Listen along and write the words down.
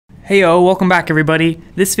Heyo, welcome back everybody.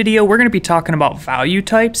 This video we're going to be talking about value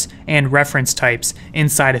types and reference types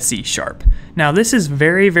inside of C#. Now this is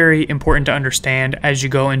very important to understand as you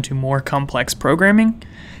go into more complex programming.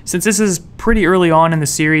 Since this is pretty early on in the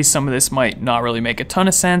series, some of this might not really make a ton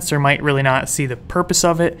of sense or might really not see the purpose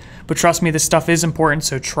of it, but trust me, this stuff is important,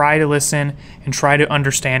 so try to listen and try to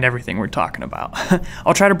understand everything we're talking about.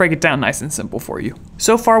 I'll try to break it down nice and simple for you.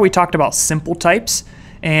 So far we talked about simple types,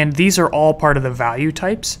 and these are all part of the value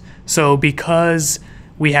types. So because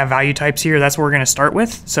we have value types here, that's what we're going to start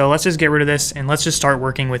with. So let's just get rid of this and let's just start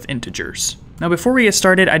working with integers. Now before we get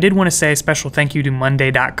started, I did want to say a special thank you to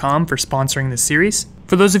Monday.com for sponsoring this series.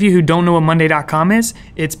 For those of you who don't know what Monday.com is,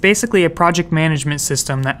 it's basically a project management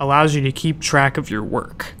system that allows you to keep track of your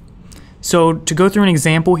work. So to go through an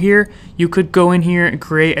example here, you could go in here and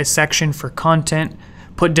create a section for content,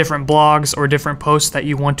 put different blogs or different posts that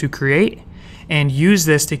you want to create, and use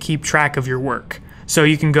this to keep track of your work. So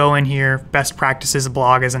you can go in here, best practices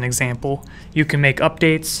blog as an example. You can make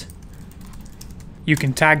updates. You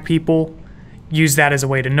can tag people, use that as a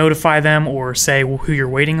way to notify them or say who you're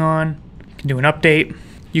waiting on. You can do an update.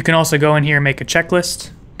 You can also go in here and make a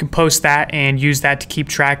checklist. You can post that and use that to keep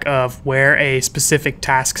track of where a specific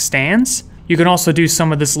task stands. You can also do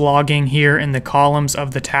some of this logging here in the columns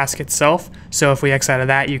of the task itself. So if we X out of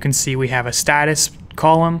that, you can see we have a status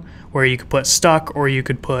column where you could put stuck or you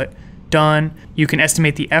could put done. You can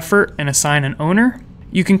estimate the effort and assign an owner.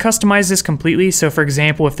 You can customize this completely. So for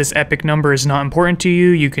example, if this epic number is not important to you,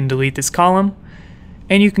 you can delete this column.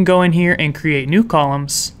 And you can go in here and create new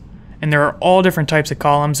columns. And there are all different types of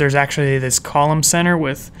columns. There's actually this column center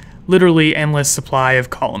with literally endless supply of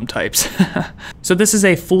column types. So this is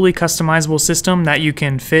a fully customizable system that you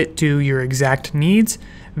can fit to your exact needs.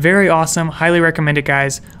 Very awesome, highly recommend it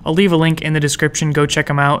guys. I'll leave a link in the description, go check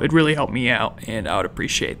them out. It really helped me out and I would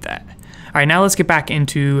appreciate that. All right, now let's get back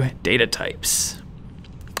into data types.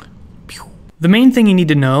 The main thing you need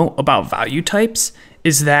to know about value types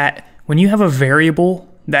is that when you have a variable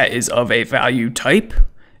that is of a value type,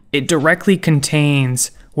 it directly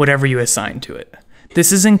contains whatever you assign to it.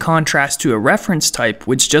 This is in contrast to a reference type,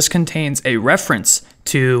 which just contains a reference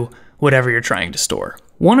to whatever you're trying to store.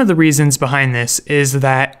 One of the reasons behind this is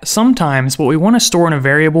that sometimes what we want to store in a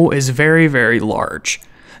variable is very large.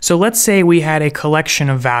 So let's say we had a collection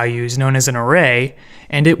of values known as an array,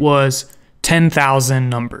 and it was 10,000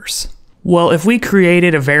 numbers. Well, if we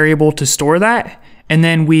created a variable to store that, and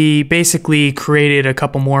then we basically created a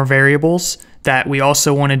couple more variables that we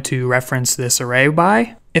also wanted to reference this array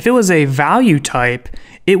by, if it was a value type,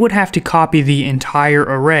 it would have to copy the entire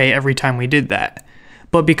array every time we did that.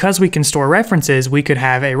 But because we can store references, we could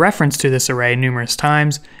have a reference to this array numerous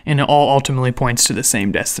times, and it all ultimately points to the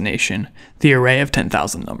same destination, the array of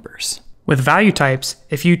 10,000 numbers. With value types,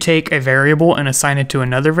 if you take a variable and assign it to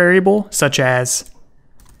another variable, such as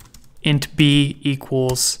int b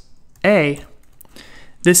equals a,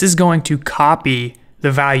 this is going to copy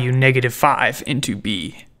the value -5 into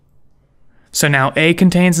b. So now a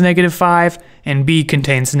contains -5 and b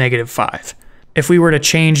contains -5. If we were to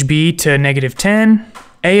change b to -10,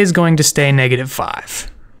 a is going to stay -5.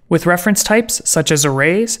 With reference types, such as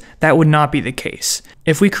arrays, that would not be the case.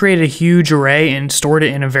 If we created a huge array and stored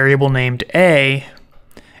it in a variable named a,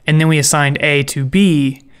 and then we assigned a to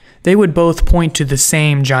b, they would both point to the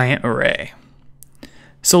same giant array.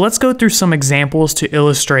 So let's go through some examples to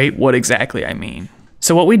illustrate what exactly I mean.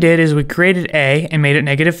 So what we did is we created a and made it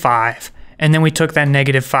 -5, and then we took that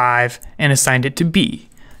 -5 and assigned it to b.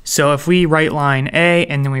 So if we write line A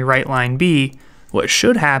and then we write line B, what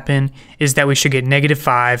should happen is that we should get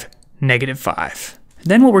 -5, -5.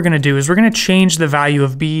 Then what we're going to do is we're going to change the value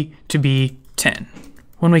of B to be 10.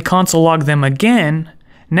 When we console log them again,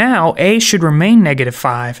 now A should remain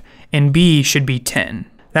 -5 and B should be 10.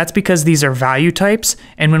 That's because these are value types,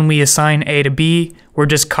 and when we assign A to B, we're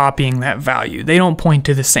just copying that value. They don't point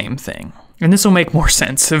to the same thing. And this will make more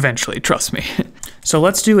sense eventually, trust me. So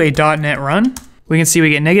let's do a .NET run. We can see we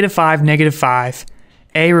get -5, -5.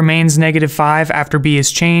 A remains -5 after B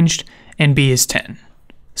is changed, and B is 10.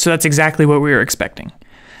 So that's exactly what we were expecting.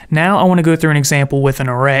 Now I want to go through an example with an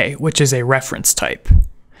array, which is a reference type.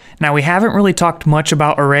 Now we haven't really talked much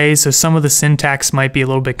about arrays, so some of the syntax might be a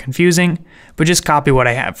little bit confusing, but just copy what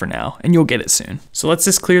I have for now, and you'll get it soon. So let's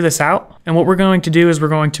just clear this out, and what we're going to do is we're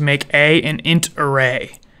going to make A an int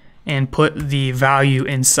array, and put the value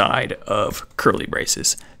inside of curly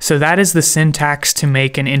braces. So that is the syntax to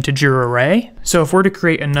make an integer array. So if we're to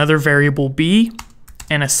create another variable b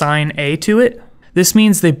and assign a to it, this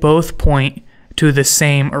means they both point to the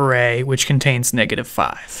same array which contains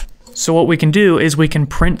 -5. So what we can do is we can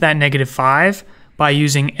print that -5 by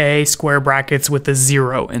using A square brackets with a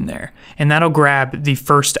 0 in there, and that'll grab the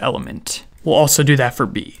first element. We'll also do that for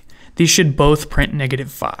B. These should both print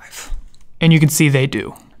 -5. And you can see they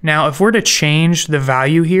do. Now, if we're to change the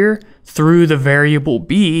value here through the variable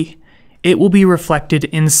B, it will be reflected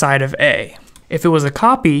inside of A. If it was a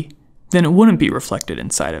copy, then it wouldn't be reflected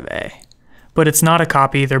inside of A. But it's not a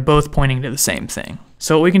copy, they're both pointing to the same thing.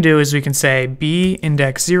 So what we can do is we can say B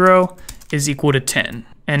index 0 is equal to 10.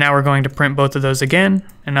 And now we're going to print both of those again,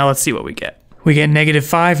 and now let's see what we get. We get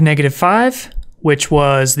 -5, -5, which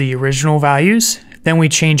was the original values. Then we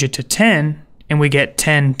change it to 10, and we get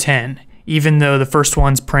 10, 10, even though the first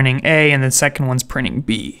one's printing A and the second one's printing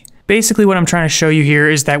B. Basically what I'm trying to show you here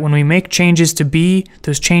is that when we make changes to B,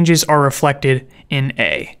 those changes are reflected in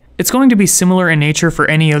A. It's going to be similar in nature for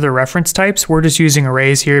any other reference types. We're just using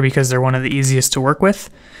arrays here because they're one of the easiest to work with.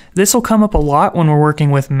 This will come up a lot when we're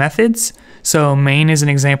working with methods. So main is an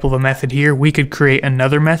example of a method here. We could create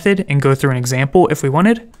another method and go through an example if we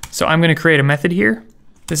wanted. So I'm going to create a method here.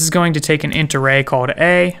 This is going to take an int array called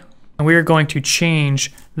A, and we are going to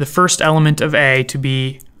change the first element of A to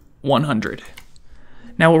be 100.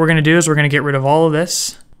 Now what we're going to do is we're going to get rid of all of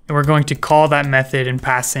this, and we're going to call that method and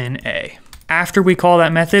pass in A. After we call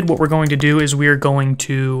that method, what we're going to do is we are going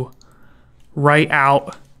to write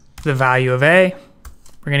out the value of A.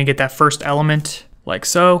 We're going to get that first element like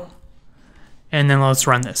so, and then let's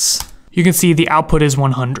run this. You can see the output is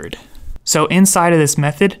 100. So inside of this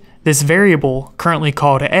method, this variable currently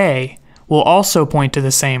called A will also point to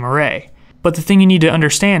the same array. But the thing you need to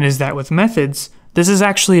understand is that with methods, this is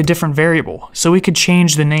actually a different variable. So we could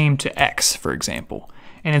change the name to X, for example,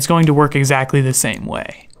 and it's going to work exactly the same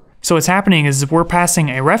way. So what's happening is we're passing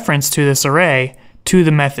a reference to this array to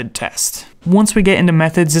the method test. Once we get into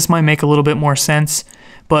methods, this might make a little bit more sense,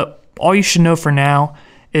 but all you should know for now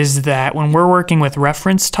is that when we're working with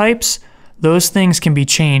reference types, those things can be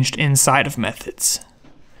changed inside of methods.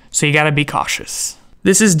 So you gotta be cautious.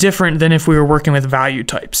 This is different than if we were working with value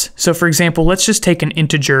types. So for example, let's just take an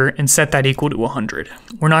integer and set that equal to 100.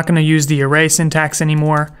 We're not gonna use the array syntax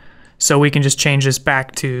anymore, so we can just change this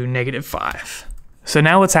back to -5. So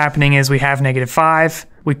now what's happening is we have -5,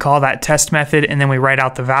 we call that test method, and then we write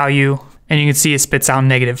out the value, and you can see it spits out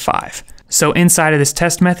 -5. So inside of this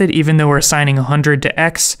test method, even though we're assigning 100 to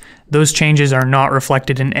X, those changes are not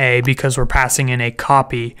reflected in A because we're passing in a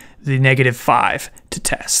copy, the -5, to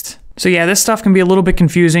test. So yeah, this stuff can be a little bit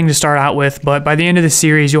confusing to start out with, but by the end of the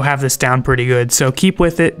series, you'll have this down pretty good. So keep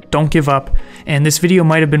with it, don't give up. And this video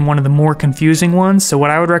might have been one of the more confusing ones, so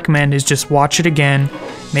what I would recommend is just watch it again,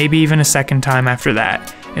 maybe even a second time after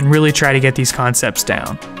that, and really try to get these concepts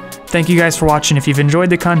down. Thank you guys for watching. If you've enjoyed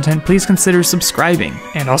the content, please consider subscribing,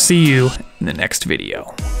 and I'll see you in the next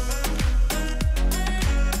video.